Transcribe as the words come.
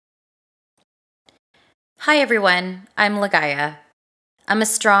Hi everyone, I'm Ligaya. I'm a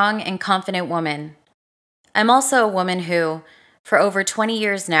strong and confident woman. I'm also a woman who, for over 20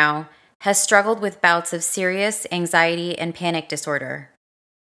 years now, has struggled with bouts of serious anxiety and panic disorder.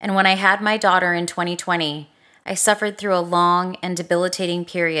 And when I had my daughter in 2020, I suffered through a long and debilitating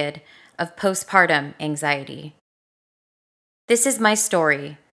period of postpartum anxiety. This is my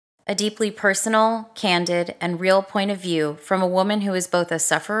story, a deeply personal, candid, and real point of view from a woman who is both a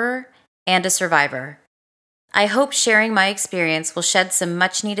sufferer and a survivor. I hope sharing my experience will shed some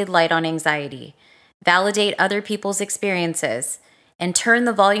much-needed light on anxiety, validate other people's experiences, and turn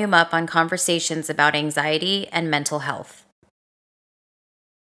the volume up on conversations about anxiety and mental health.